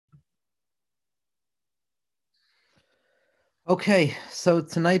Okay, so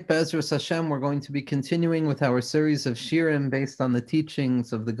tonight, Be'ezus Hashem, we're going to be continuing with our series of shirim based on the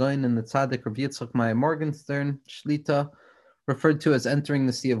teachings of the Gaon and the Tzaddik Rav Yitzchak Maya Morgenstern, Shlita, referred to as entering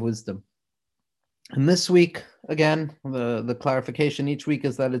the Sea of Wisdom. And this week, again, the clarification each week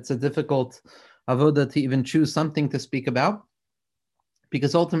is that it's a difficult avoda to even choose something to speak about,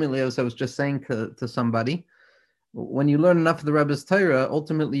 because ultimately, as I was just saying to somebody, when you learn enough of the Rebbe's Torah,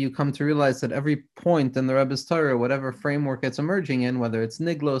 ultimately you come to realize that every point in the Rebbe's Torah, whatever framework it's emerging in, whether it's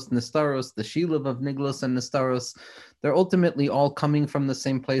Niglos, Nistaros, the Shiluv of Niglos and Nistaros, they're ultimately all coming from the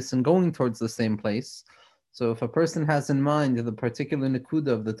same place and going towards the same place. So if a person has in mind the particular Nikuda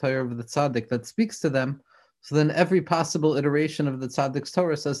of the Torah of the Tzaddik that speaks to them, so then every possible iteration of the Tzaddik's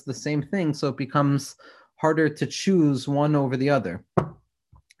Torah says the same thing, so it becomes harder to choose one over the other.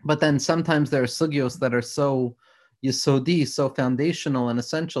 But then sometimes there are sugyos that are so yesodi, so foundational and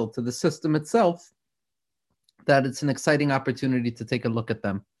essential to the system itself, that it's an exciting opportunity to take a look at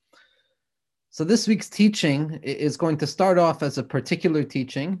them. So this week's teaching is going to start off as a particular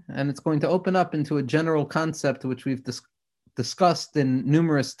teaching, and it's going to open up into a general concept which we've discussed in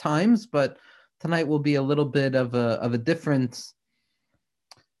numerous times, but tonight will be a little bit of a different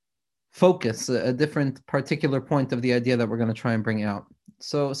focus, a different particular point of the idea that we're going to try and bring out.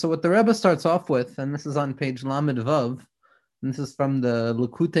 So what the Rebbe starts off with, and this is on page Lamed Vav, and this is from the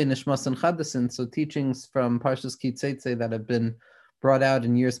Likutei Nishmas and Chadasin, so teachings from Parshas Ki Tzetzei that have been brought out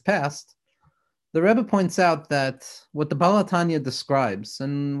in years past. The Rebbe points out that what the Baal HaTanya describes,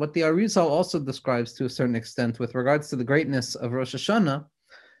 and what the Arizal also describes to a certain extent with regards to the greatness of Rosh Hashanah,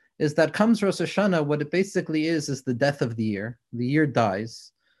 is that comes Rosh Hashanah, what it basically is the death of the year. The year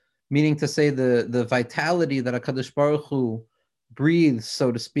dies, meaning to say the vitality that HaKadosh Baruch Hu breathes,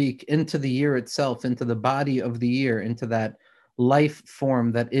 so to speak, into the year itself, into the body of the year, into that life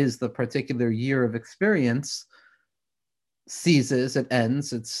form that is the particular year of experience, ceases, it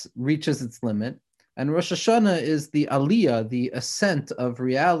ends, it reaches its limit. And Rosh Hashanah is the aliyah, the ascent of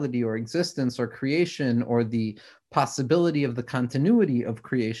reality or existence or creation, or the possibility of the continuity of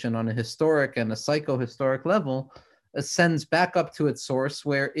creation on a historic and a psycho-historic level, ascends back up to its source,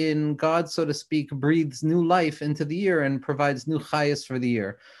 wherein God, so to speak, breathes new life into the year and provides new chayas for the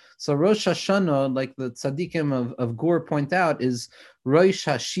year. So Rosh Hashanah, like the tzaddikim of Gur point out, is Rosh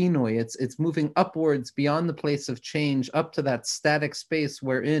Hashinoi. It's moving upwards beyond the place of change, up to that static space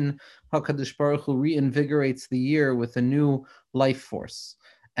wherein HaKadosh Baruch Hu reinvigorates the year with a new life force.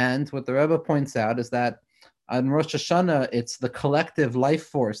 And what the Rebbe points out is that on Rosh Hashanah, it's the collective life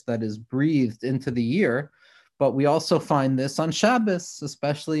force that is breathed into the year. But we also find this on Shabbos,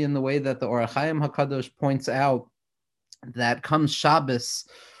 especially in the way that the Or HaChaim HaKadosh points out that comes Shabbos,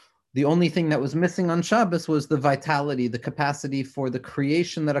 the only thing that was missing on Shabbos was the vitality, the capacity for the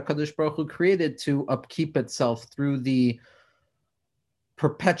creation that HaKadosh Baruch Hu created to upkeep itself through the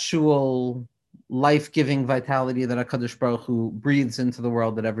perpetual life-giving vitality that HaKadosh Baruch Hu breathes into the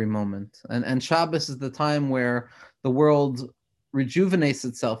world at every moment. And Shabbos is the time where the world rejuvenates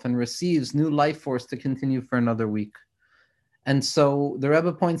itself and receives new life force to continue for another week. And so the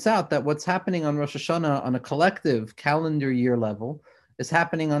Rebbe points out that what's happening on Rosh Hashanah on a collective calendar year level is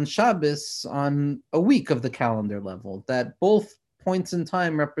happening on Shabbos on a week of the calendar level, that both points in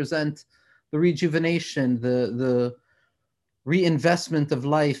time represent the rejuvenation, the reinvestment of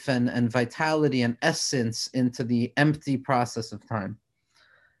life and vitality and essence into the empty process of time.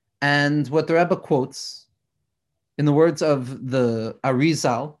 And what the Rebbe quotes, in the words of the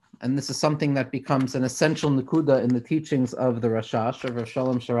Arizal, and this is something that becomes an essential nekuda in the teachings of the Rashash, of Rav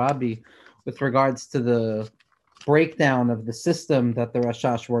Shalom Sharabi, with regards to the breakdown of the system that the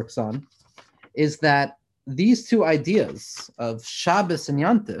Rashash works on, is that these two ideas of Shabbos and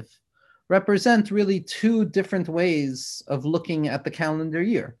Yantif represent really two different ways of looking at the calendar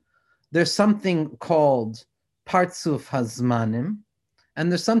year. There's something called Partzuf Hazmanim, and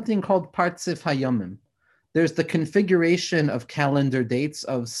there's something called Partzuf Hayomim. There's the configuration of calendar dates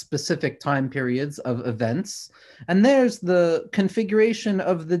of specific time periods of events, and there's the configuration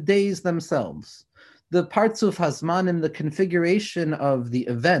of the days themselves. The Partzuf Hazmanim, the configuration of the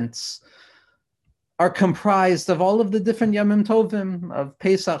events, are comprised of all of the different Yomim Tovim, of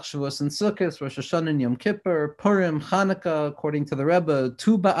Pesach, Shavuos, and Sukkot, Rosh Hashanah, and Yom Kippur, Purim, Chanukah, according to the Rebbe,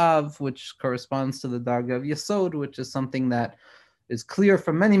 Tu B'Av, which corresponds to the Darga of Yesod, which is something that is clear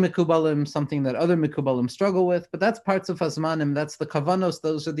from many Mekubalim, something that other Mekubalim struggle with, but that's parts of Hazmanim, that's the Kavanos,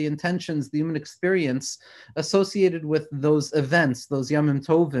 those are the intentions, the human experience associated with those events, those Yomim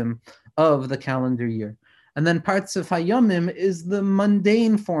Tovim of the calendar year. And then parts of Hayomim is the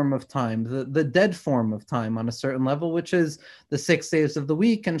mundane form of time, the dead form of time on a certain level, which is the 6 days of the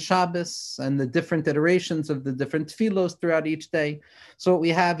week and Shabbos and the different iterations of the different tefillos throughout each day. So what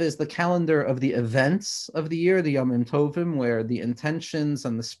we have is the calendar of the events of the year, the Yomim Tovim, where the intentions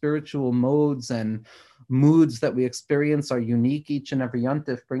and the spiritual modes and moods that we experience are unique. Each and every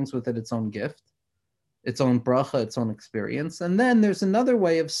yontif brings with it its own gift, its own bracha, its own experience. And then there's another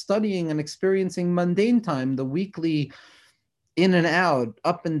way of studying and experiencing mundane time, the weekly in and out,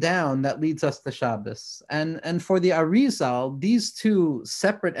 up and down, that leads us to Shabbos. And for the Arizal, these two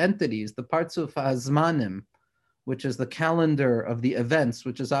separate entities, the parts of Hazmanim, which is the calendar of the events,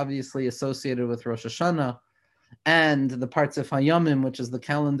 which is obviously associated with Rosh Hashanah, and the parts of Hayomim, which is the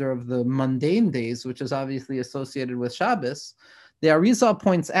calendar of the mundane days, which is obviously associated with Shabbos, the Arizal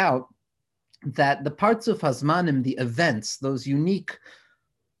points out that the parts of Hazmanim, the events, those unique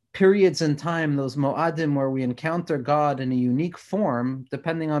periods in time, those Mo'adim where we encounter God in a unique form,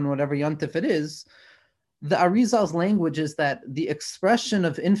 depending on whatever yontif it is, the Arizal's language is that the expression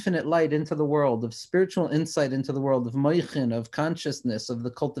of infinite light into the world, of spiritual insight into the world, of moichin, of consciousness, of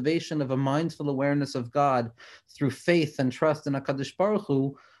the cultivation of a mindful awareness of God through faith and trust in HaKadosh Baruch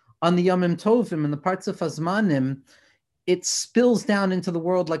Hu, on the Yomim Tovim and the parts of Hazmanim, it spills down into the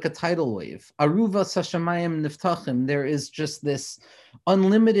world like a tidal wave. Aruva Sashamayim Niftachim, there is just this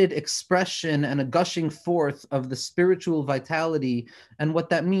unlimited expression and a gushing forth of the spiritual vitality and what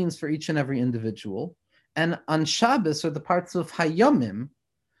that means for each and every individual. And on Shabbos, or the parts of Hayomim,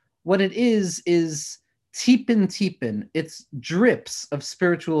 what it is tipin, it's drips of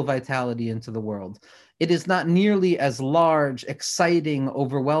spiritual vitality into the world. It is not nearly as large, exciting,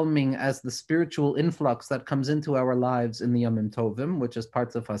 overwhelming as the spiritual influx that comes into our lives in the Yomim Tovim, which is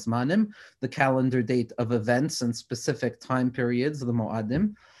parts of Hazmanim, the calendar date of events and specific time periods, the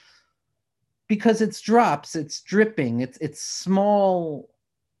Mo'adim, because it's drops, it's dripping, it's small,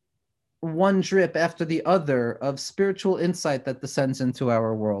 one drip after the other of spiritual insight that descends into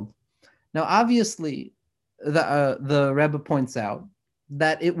our world. Now, obviously, the Rebbe points out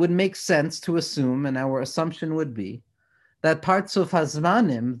that it would make sense to assume, and our assumption would be, that parts of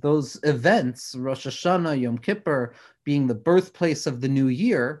Hazmanim, those events, Rosh Hashanah, Yom Kippur, being the birthplace of the new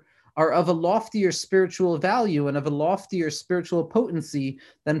year, are of a loftier spiritual value and of a loftier spiritual potency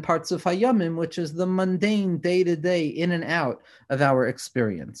than parts of Hayomim, which is the mundane day-to-day in and out of our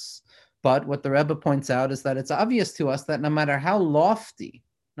experience. But what the Rebbe points out is that it's obvious to us that no matter how lofty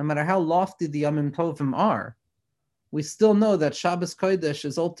the Yomim Tovim are, we still know that Shabbos Kodesh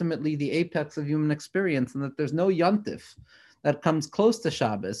is ultimately the apex of human experience, and that there's no yontif that comes close to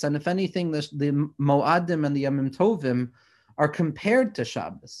Shabbos. And if anything, the Mo'adim and the Yomim Tovim are compared to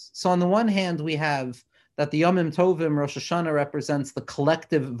Shabbos. So on the one hand, we have that the Yomim Tovim, Rosh Hashanah, represents the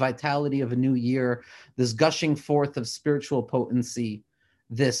collective vitality of a new year, this gushing forth of spiritual potency,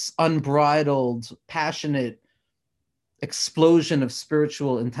 this unbridled, passionate explosion of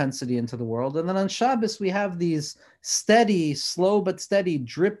spiritual intensity into the world. And then on Shabbos, we have these steady, slow but steady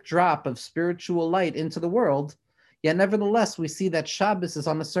drip drop of spiritual light into the world. Yet nevertheless, we see that Shabbos is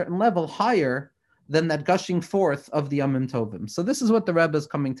on a certain level higher than that gushing forth of the Yomim Tovim. So this is what the Rebbe is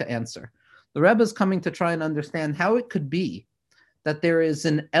coming to answer. The Rebbe is coming to try and understand how it could be that there is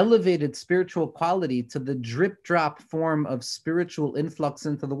an elevated spiritual quality to the drip drop form of spiritual influx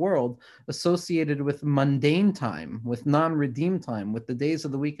into the world associated with mundane time, with non-redeemed time, with the days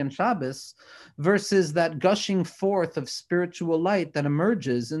of the week and Shabbos, versus that gushing forth of spiritual light that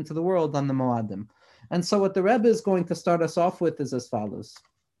emerges into the world on the Mo'adim. And so what the Rebbe is going to start us off with is as follows.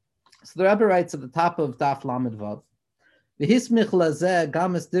 So the Rebbe writes at the top of Daf Lamed Vav,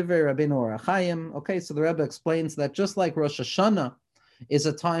 okay, so the Rebbe explains that just like Rosh Hashanah is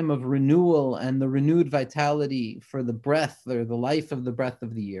a time of renewal and the renewed vitality for the breath or the life of the breath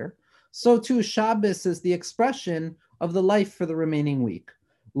of the year, so too Shabbos is the expression of the life for the remaining week.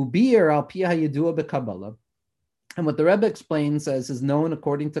 Ubir al pi hayidua beKabbalah, and what the Rebbe explains, as is known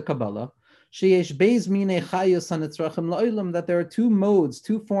according to Kabbalah, that there are two modes,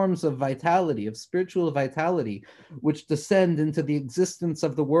 two forms of vitality, of spiritual vitality, which descend into the existence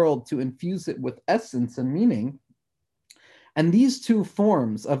of the world to infuse it with essence and meaning. And these two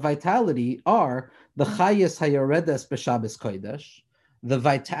forms of vitality are the chayas hayoredes b'Shabbos Kodesh, the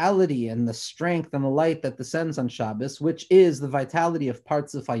vitality and the strength and the light that descends on Shabbos, which is the vitality of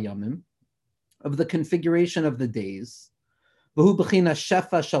parts of Hayomim, of the configuration of the days, and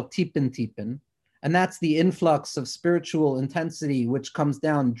that's the influx of spiritual intensity which comes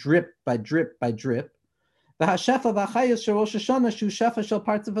down drip by drip by drip. And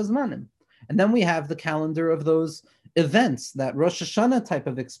then we have the calendar of those events, that Rosh Hashanah type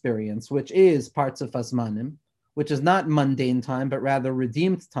of experience, which is parts of Azmanim, which is not mundane time, but rather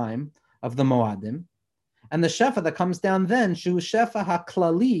redeemed time of the Moadim, and the Shefa that comes down then, Shu Shefa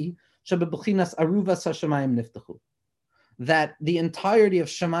HaKlali Shebebechinas Aruvas HaShemayim Niftachu, that the entirety of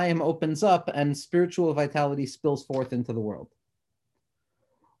Shemayim opens up and spiritual vitality spills forth into the world.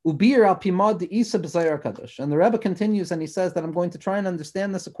 Ubir al Pimad the Isa b'Zayar Kadosh. And the Rebbe continues and he says that I'm going to try and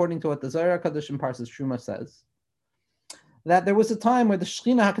understand this according to what the Zayar Kadosh in Parshas Truma says. That there was a time where the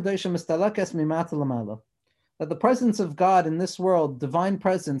Shechina HaKadosh mistalakes mimata lamala, that the presence of God in this world, divine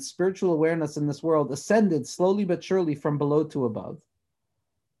presence, spiritual awareness in this world, ascended slowly but surely from below to above.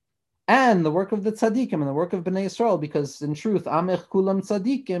 And the work of the tzaddikim and the work of Bnei Yisrael, because in truth, amech kulam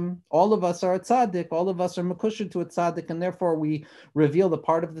tzaddikim, all of us are a tzaddik, all of us are mekushir to a tzaddik, and therefore we reveal the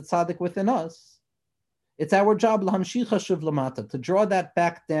part of the tzaddik within us. It's our job, lahamshich hashuv lamata, to draw that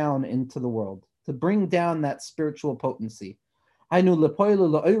back down into the world, to bring down that spiritual potency. Each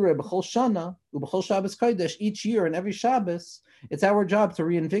year and every Shabbos, it's our job to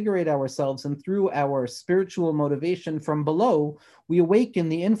reinvigorate ourselves, and through our spiritual motivation from below, we awaken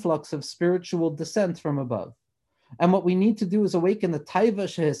the influx of spiritual descent from above. And what we need to do is awaken the taiva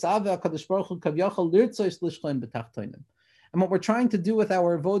shehesava HaKadosh Baruch Hu kavyachol lirtzos lishlein b'tachtonim. And what we're trying to do with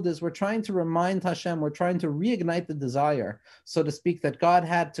our avodah is we're trying to remind Hashem, we're trying to reignite the desire, so to speak, that God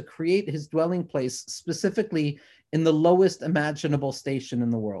had to create his dwelling place specifically in the lowest imaginable station in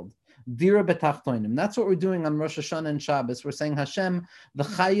the world. Dira betachtoinim. That's what we're doing on Rosh Hashanah and Shabbos. We're saying, Hashem, the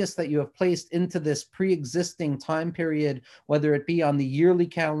chayas that you have placed into this pre-existing time period, whether it be on the yearly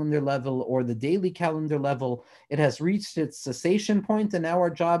calendar level or the daily calendar level, it has reached its cessation point, and now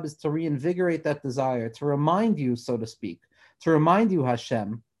our job is to reinvigorate that desire, to remind you, so to speak, to remind you,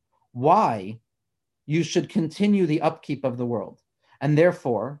 Hashem, why you should continue the upkeep of the world. And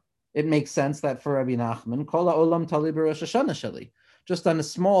therefore, it makes sense that for Rabbi Nachman, Kol ha'olam tali b'Rosh Hashanah sheli. Just on a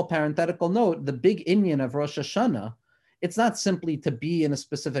small parenthetical note, the big inyan of Rosh Hashanah, it's not simply to be in a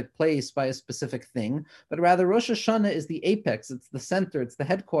specific place by a specific thing, but rather Rosh Hashanah is the apex, it's the center, it's the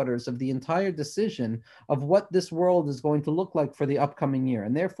headquarters of the entire decision of what this world is going to look like for the upcoming year.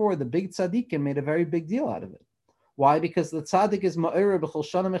 And therefore, the big tzaddikim made a very big deal out of it. Why? Because the tzaddik is ma'ira b'chol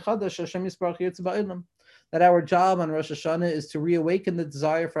shana mechadash Hashem yisbarach yirtz ba'olam. That our job on Rosh Hashanah is to reawaken the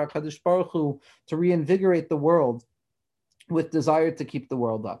desire for HaKadosh Baruch Hu to reinvigorate the world with desire to keep the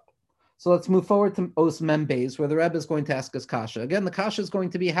world up. So let's move forward to Os Mem Beis, where the Rebbe is going to ask us kasha. Again, the kasha is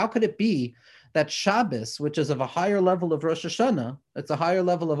going to be, how could it be that Shabbos, which is of a higher level of Rosh Hashanah, it's a higher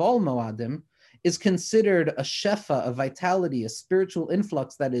level of all Moadim, is considered a shefa, a vitality, a spiritual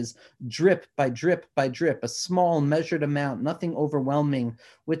influx that is drip by drip by drip, a small measured amount, nothing overwhelming,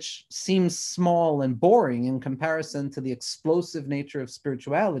 which seems small and boring in comparison to the explosive nature of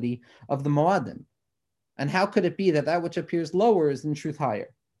spirituality of the Moadim. And how could it be that that which appears lower is in truth higher?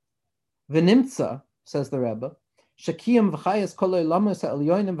 V'nimtza, says the Rebbe, Shakiyam v'chayas kol ha'olamas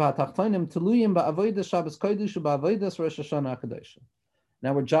ha'elyonim v'hatachtonim teluyim ba'avodas Shabbos kodesh u'ba'avodas Rosh Hashanah HaKadosh.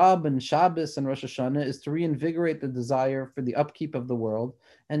 Now, our job in Shabbos and Rosh Hashanah is to reinvigorate the desire for the upkeep of the world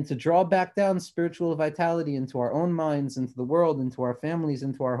and to draw back down spiritual vitality into our own minds, into the world, into our families,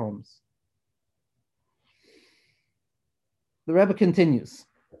 into our homes. The Rebbe continues,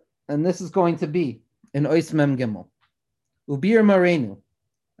 and this is going to be in Ois Mem Gimel, Ubir Marenu.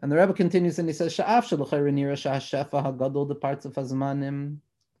 And the Rebbe continues and he says, Sha'af sh'luchayre nira sha'ashefa ha'gadol the parts of Hazmanim,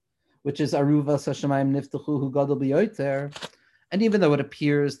 which is Aruvas HaShemayim Niftachu hu gadol b'yoter. And even though it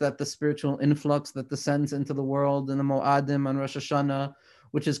appears that the spiritual influx that descends into the world in the Moadim on Rosh Hashanah,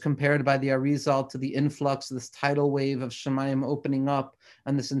 which is compared by the Arizal to the influx, this tidal wave of Shemayim opening up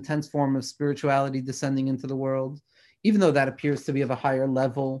and this intense form of spirituality descending into the world, even though that appears to be of a higher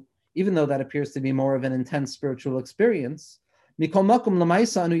level, even though that appears to be more of an intense spiritual experience, nevertheless,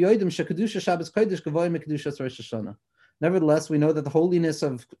 we know that the holiness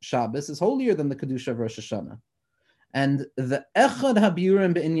of Shabbos is holier than the Kedusha of Rosh Hashanah. And the Echad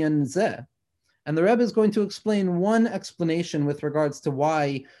Habiurim B'inyan Zeh, and the Rebbe is going to explain one explanation with regards to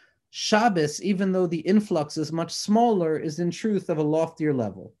why Shabbos, even though the influx is much smaller, is in truth of a loftier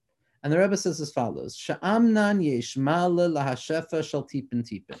level. And the Rebbe says as follows: Sha'amnan yesh ma'ala lahashefa shel tipin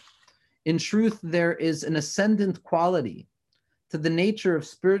tipin. In truth, there is an ascendant quality to the nature of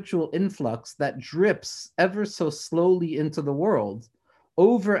spiritual influx that drips ever so slowly into the world,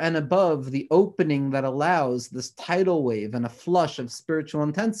 over and above the opening that allows this tidal wave and a flush of spiritual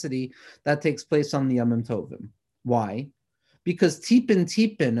intensity that takes place on the Yomim Tovim. Why? Because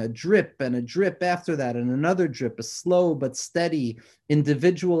tipin, a drip and a drip after that, and another drip, a slow but steady,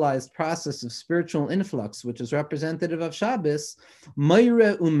 individualized process of spiritual influx, which is representative of Shabbos,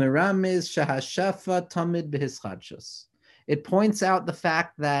 Moire umeramez shahashafa tamid behischadshus. It points out the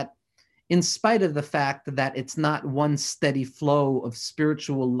fact that, in spite of the fact that it's not one steady flow of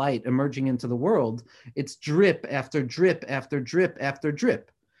spiritual light emerging into the world, it's drip after drip after drip after drip.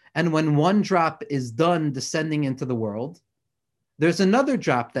 And when one drop is done descending into the world, there's another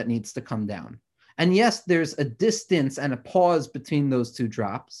drop that needs to come down. And yes, there's a distance and a pause between those two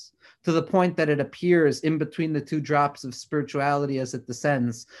drops, to the point that it appears in between the two drops of spirituality as it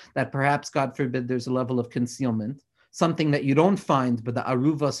descends that perhaps, God forbid, there's a level of concealment, something that you don't find by the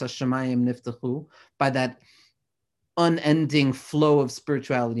aruvas hashemayim niftachu, by that unending flow of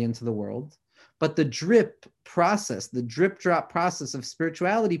spirituality into the world. But the drip process, the drip drop process of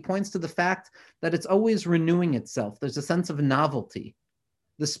spirituality points to the fact that it's always renewing itself. There's a sense of novelty.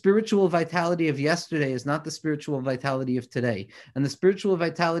 The spiritual vitality of yesterday is not the spiritual vitality of today. And the spiritual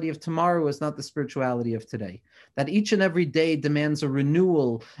vitality of tomorrow is not the spirituality of today. That each and every day demands a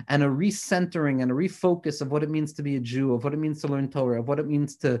renewal and a recentering and a refocus of what it means to be a Jew, of what it means to learn Torah, of what it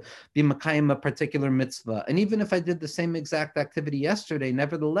means to be Makayim a particular mitzvah. And even if I did the same exact activity yesterday,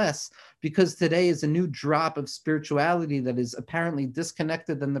 nevertheless, because today is a new drop of spirituality that is apparently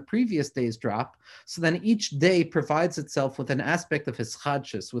disconnected than the previous day's drop, so then each day provides itself with an aspect of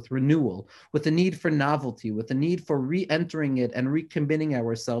hischadshus, with renewal, with a need for novelty, with a need for re-entering it and recommitting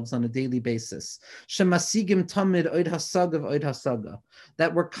ourselves on a daily basis. Shemasigim tamid oid hasaga oid hasaga.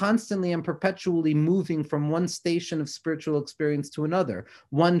 That we're constantly and perpetually moving from one station of spiritual experience to another,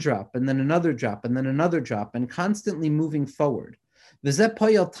 one drop and then another drop and then another drop, and constantly moving forward. And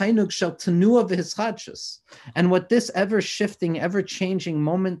what this ever-shifting, ever-changing,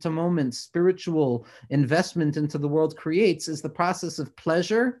 moment-to-moment spiritual investment into the world creates is the process of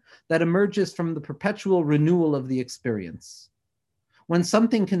pleasure that emerges from the perpetual renewal of the experience. When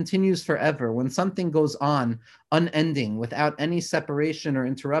something continues forever, when something goes on unending, without any separation or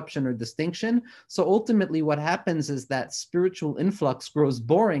interruption or distinction, so ultimately what happens is that spiritual influx grows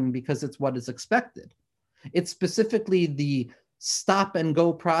boring because it's what is expected. It's specifically the stop and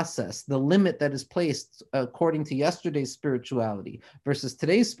go process, the limit that is placed according to yesterday's spirituality versus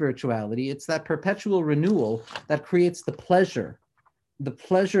today's spirituality. It's that perpetual renewal that creates the pleasure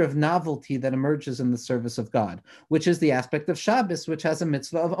of novelty that emerges in the service of God, which is the aspect of Shabbos, which has a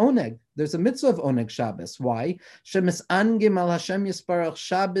mitzvah of oneg. There's a mitzvah of oneg Shabbos. Why? Shemis angim al Hashem yisparach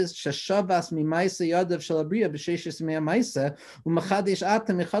Shabbos sheshavas mimaisa yadav shalabriya b'sheshis mea maisa u'mechadesh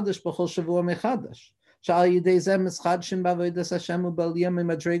atem mechadesh b'chol shavua mechadesh. The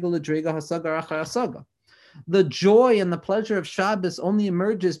joy and the pleasure of Shabbos only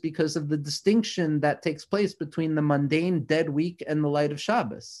emerges because of the distinction that takes place between the mundane dead week and the light of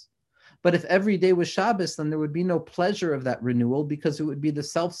Shabbos. But if every day was Shabbos, then there would be no pleasure of that renewal, because it would be the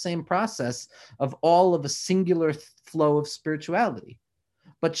self-same process of all of a singular flow of spirituality.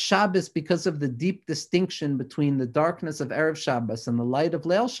 But Shabbos, because of the deep distinction between the darkness of Erev Shabbos and the light of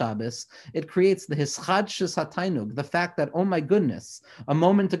Leil Shabbos, it creates the hischadshus hatainug, the fact that, oh my goodness, a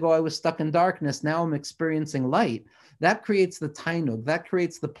moment ago I was stuck in darkness, now I'm experiencing light. That creates the tainug, that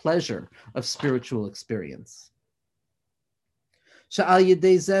creates the pleasure of spiritual experience. And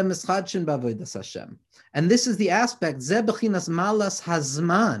this is the aspect, zeh bechinas malas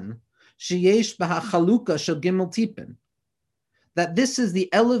hazman, sheyesh b'hachaluka shel gimel tipin, that this is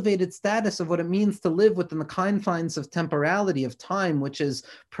the elevated status of what it means to live within the confines of temporality, of time, which is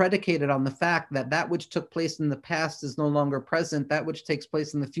predicated on the fact that that which took place in the past is no longer present, that which takes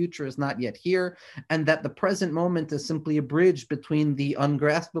place in the future is not yet here, and that the present moment is simply a bridge between the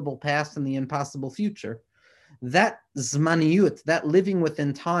ungraspable past and the impossible future. That zmaniyut, that living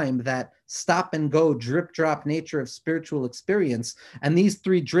within time, that stop and go, drip drop nature of spiritual experience, and these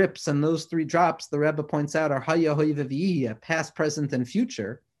three drips and those three drops, the Rebbe points out, are haya, hoy, v'viyah, past, present, and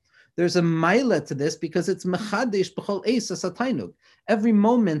future. There's a maila to this because it's mechadesh b'chol eis asatainug. Every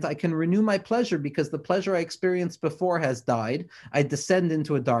moment I can renew my pleasure because the pleasure I experienced before has died. I descend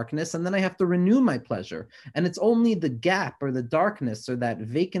into a darkness and then I have to renew my pleasure. And it's only the gap or the darkness or that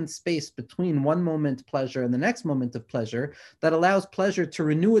vacant space between one moment pleasure and the next moment of pleasure that allows pleasure to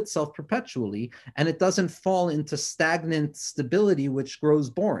renew itself perpetually, and it doesn't fall into stagnant stability which grows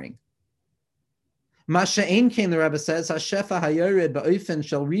boring. Masha'en came, the Rebbe says, Hashefa hayored ba'ofen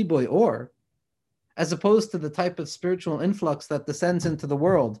shel riboy or, as opposed to the type of spiritual influx that descends into the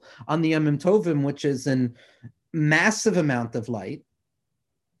world on the Yomim Tovim, which is a massive amount of light.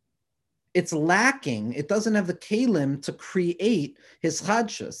 It's lacking. It doesn't have the kelim to create his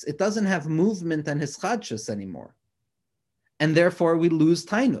chadshus. It doesn't have movement and his chadshus anymore. And therefore we lose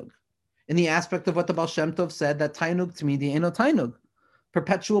tainug. In the aspect of what the Baal Shem Tov said, that tainug tamidi eno tainug.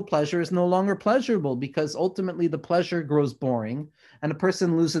 Perpetual pleasure is no longer pleasurable because ultimately the pleasure grows boring and a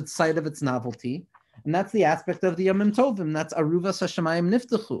person loses sight of its novelty. And that's the aspect of the Yomim Tovim. That's Aruvas Hashemayim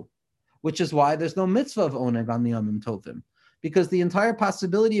Niftachu, which is why there's no mitzvah of oneg on the Yomim Tovim, because the entire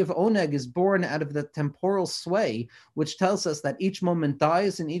possibility of oneg is born out of the temporal sway, which tells us that each moment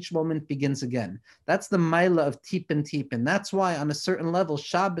dies and each moment begins again. That's the maila of tipin. That's why on a certain level,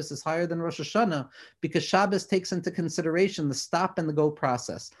 Shabbos is higher than Rosh Hashanah, because Shabbos takes into consideration the stop and the go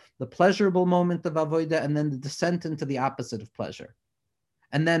process, the pleasurable moment of avodah, and then the descent into the opposite of pleasure.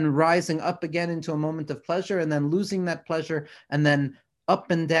 And then rising up again into a moment of pleasure, and then losing that pleasure, and then up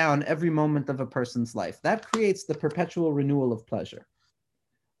and down every moment of a person's life. That creates the perpetual renewal of pleasure.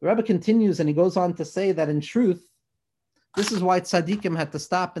 The Rebbe continues and he goes on to say that in truth, this is why tzaddikim had to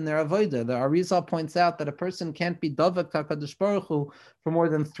stop in their avodah. The Arizal points out that a person can't be dovek HaKadosh Baruch Hu for more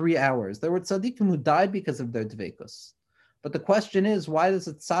than 3 hours. There were tzaddikim who died because of their dveikus. But the question is, why does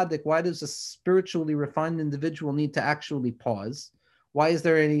a tzaddik, why does a spiritually refined individual need to actually pause? Why is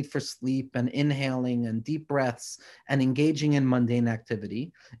there a need for sleep and inhaling and deep breaths and engaging in mundane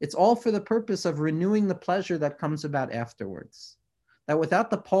activity? It's all for the purpose of renewing the pleasure that comes about afterwards. That without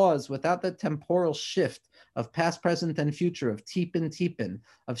the pause, without the temporal shift of past, present, and future, of tipin,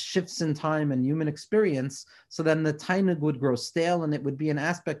 of shifts in time and human experience, so then the tainug would grow stale and it would be an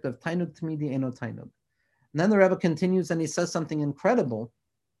aspect of tainug tamidi eno tainug. And then the Rebbe continues and he says something incredible,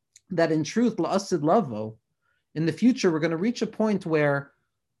 that in truth, la'asid lavo, in the future, we're going to reach a point where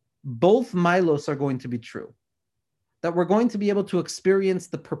both milos are going to be true. That we're going to be able to experience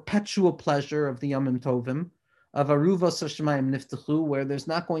the perpetual pleasure of the Yomim Tovim, of Aruvos Hashemayim Niftachu, where there's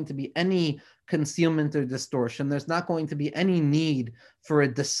not going to be any concealment or distortion. There's not going to be any need for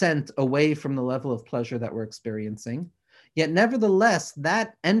a descent away from the level of pleasure that we're experiencing. Yet nevertheless,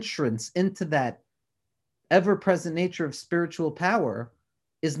 that entrance into that ever-present nature of spiritual power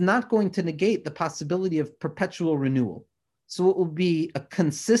is not going to negate the possibility of perpetual renewal. So it will be a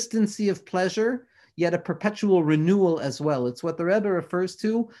consistency of pleasure, yet a perpetual renewal as well. It's what the Rebbe refers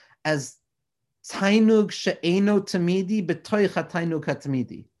to as tainug she'eno tamidi b'toich hatainug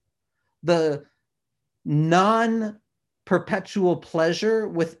hatamidi. The non-perpetual pleasure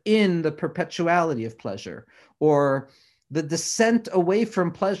within the perpetuality of pleasure, or the descent away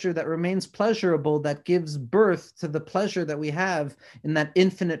from pleasure that remains pleasurable, that gives birth to the pleasure that we have in that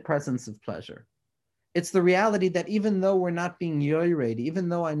infinite presence of pleasure. It's the reality that even though we're not being yoyred, even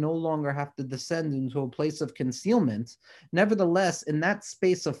though I no longer have to descend into a place of concealment, nevertheless, in that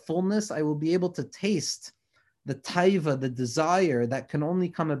space of fullness, I will be able to taste the taiva, the desire that can only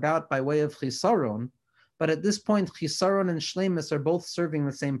come about by way of chisaron. But at this point, chisaron and shleimus are both serving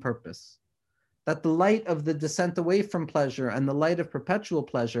the same purpose. That the light of the descent away from pleasure and the light of perpetual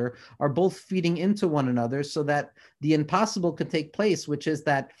pleasure are both feeding into one another so that the impossible could take place, which is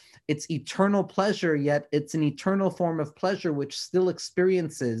that it's eternal pleasure, yet it's an eternal form of pleasure which still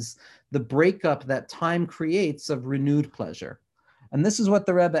experiences the breakup that time creates of renewed pleasure. And this is what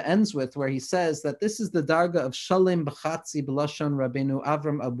the Rebbe ends with, where he says that this is the darga of Shalem B'chatzi B'lashon Rabbeinu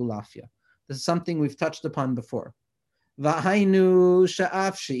Avram Abulafia. This is something we've touched upon before. That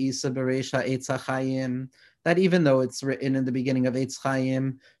even though it's written in the beginning of Eitz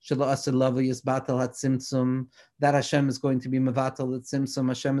Chaim, that Hashem is going to be mevatel at tzimtzum,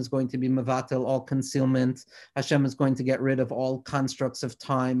 Hashem is going to be mevatel all concealment, Hashem is going to get rid of all constructs of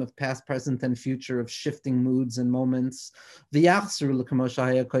time, of past, present, and future, of shifting moods and moments.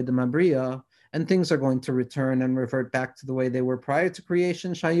 And things are going to return and revert back to the way they were prior to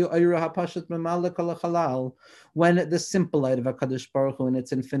creation. When the simple light of HaKadosh Baruch Hu in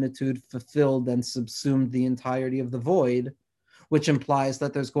its infinitude fulfilled and subsumed the entirety of the void, which implies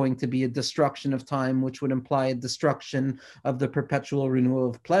that there's going to be a destruction of time, which would imply a destruction of the perpetual renewal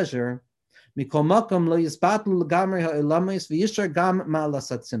of pleasure. Yet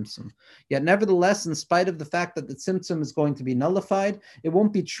nevertheless, in spite of the fact that the tzimtzum is going to be nullified, it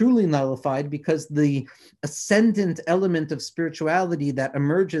won't be truly nullified because the ascendant element of spirituality that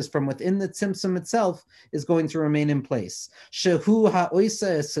emerges from within the tzimtzum itself is going to remain in place. And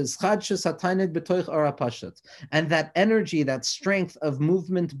that energy, that strength of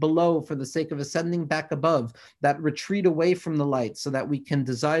movement below for the sake of ascending back above, that retreat away from the light so that we can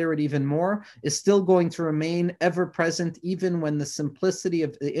desire it even more, are, is still going to remain ever present, even when the simplicity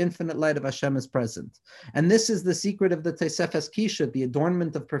of the infinite light of Hashem is present. And this is the secret of the Tosefes Kishut, the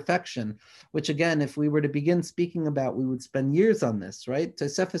adornment of perfection, which again, if we were to begin speaking about, we would spend years on this, right?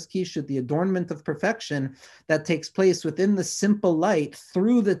 Tosefes Kishut, the adornment of perfection that takes place within the simple light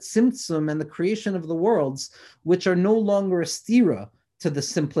through the tzimtzum and the creation of the worlds, which are no longer a stira to the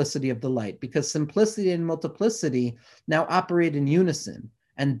simplicity of the light, because simplicity and multiplicity now operate in unison,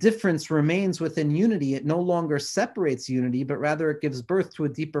 and difference remains within unity. It no longer separates unity, but rather it gives birth to a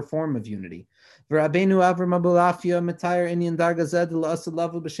deeper form of unity. And Rabbeinu Avram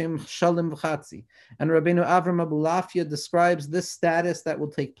Abulafia describes this status that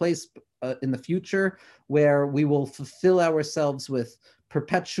will take place in the future, where we will fulfill ourselves with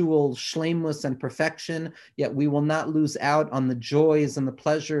perpetual shlemus and perfection, yet we will not lose out on the joys and the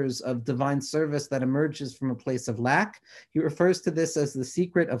pleasures of divine service that emerges from a place of lack. He refers to this as the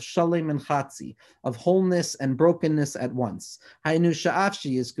secret of shalem and chatzi, of wholeness and brokenness at once. Hainu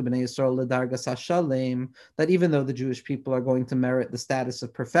sha'afshi is B'nai Yisrael ledargas hashalem, that even though the Jewish people are going to merit the status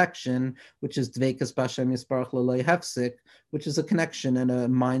of perfection, which is dveikas b'Hashem yisbarach l'lo hefsik, which is a connection and a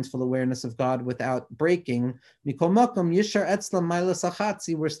mindful awareness of God without breaking, mikol makom yishar etzlam mailas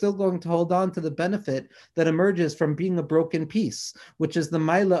achatzi, we're still going to hold on to the benefit that emerges from being a broken piece, which is the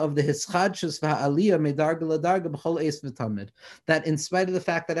maila of the hischadshus v'ha'aliyah medarga l'darga b'chol eis v'tamid, that in spite of the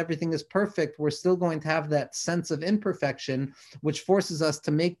fact that everything is perfect, we're still going to have that sense of imperfection, which forces us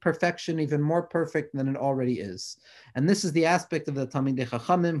to make perfection even more perfect than it already is. And this is the aspect of the Talmidei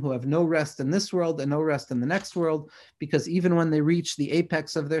Chachamim, who have no rest in this world and no rest in the next world, because even when they reach the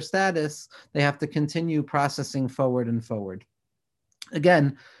apex of their status, they have to continue processing forward and forward.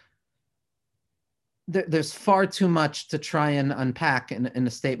 Again, there's far too much to try and unpack in a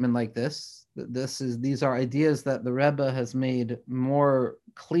statement like this. These are ideas that the Rebbe has made more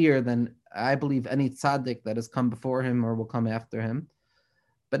clear than I believe any tzaddik that has come before him or will come after him.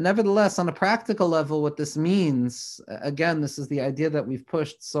 But nevertheless, on a practical level, what this means, again, this is the idea that we've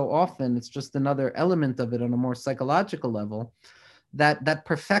pushed so often. It's just another element of it on a more psychological level, that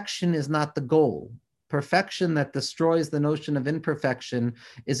perfection is not the goal. Perfection that destroys the notion of imperfection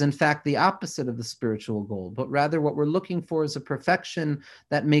is in fact the opposite of the spiritual goal, but rather what we're looking for is a perfection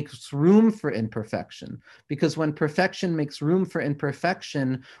that makes room for imperfection. Because when perfection makes room for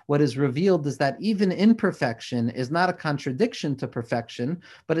imperfection, what is revealed is that even imperfection is not a contradiction to perfection,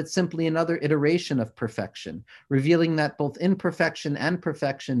 but it's simply another iteration of perfection, revealing that both imperfection and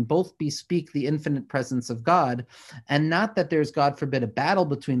perfection both bespeak the infinite presence of God, and not that there's, God forbid, a battle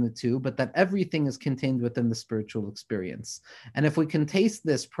between the two, but that everything is contained within the spiritual experience. And if we can taste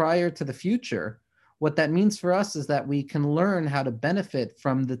this prior to the future, what that means for us is that we can learn how to benefit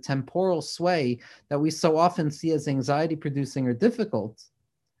from the temporal sway that we so often see as anxiety producing or difficult,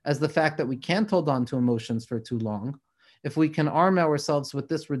 as the fact that we can't hold on to emotions for too long. If we can arm ourselves with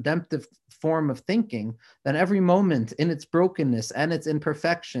this redemptive form of thinking, then every moment in its brokenness and its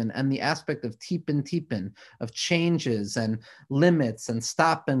imperfection and the aspect of tippin, of changes and limits and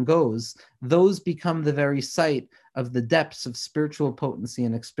stop and goes, those become the very site of the depths of spiritual potency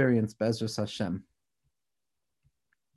and experience, Be'ezus Hashem.